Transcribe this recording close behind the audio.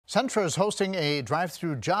Centra is hosting a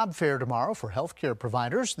drive-thru job fair tomorrow for healthcare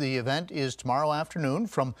providers. The event is tomorrow afternoon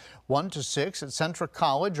from 1 to 6 at Centra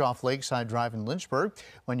College off Lakeside Drive in Lynchburg.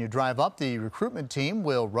 When you drive up, the recruitment team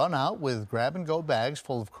will run out with grab-and-go bags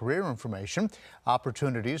full of career information.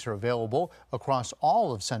 Opportunities are available across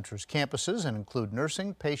all of Centra's campuses and include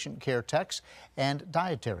nursing, patient care techs, and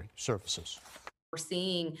dietary services. We're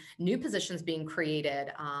seeing new positions being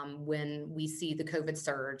created when we see the COVID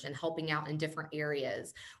surge and helping out in different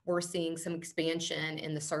areas. We're seeing some expansion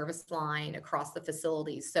in the service line across the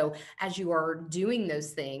facilities. So as you are doing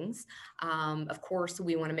those things, of course,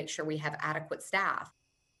 we want to make sure we have adequate staff.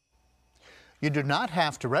 You do not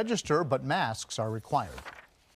have to register, but masks are required.